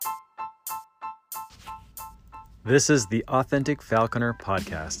This is the Authentic Falconer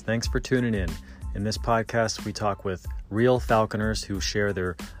Podcast. Thanks for tuning in. In this podcast, we talk with real falconers who share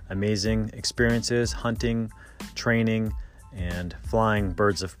their amazing experiences hunting, training, and flying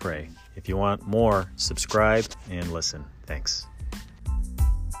birds of prey. If you want more, subscribe and listen. Thanks.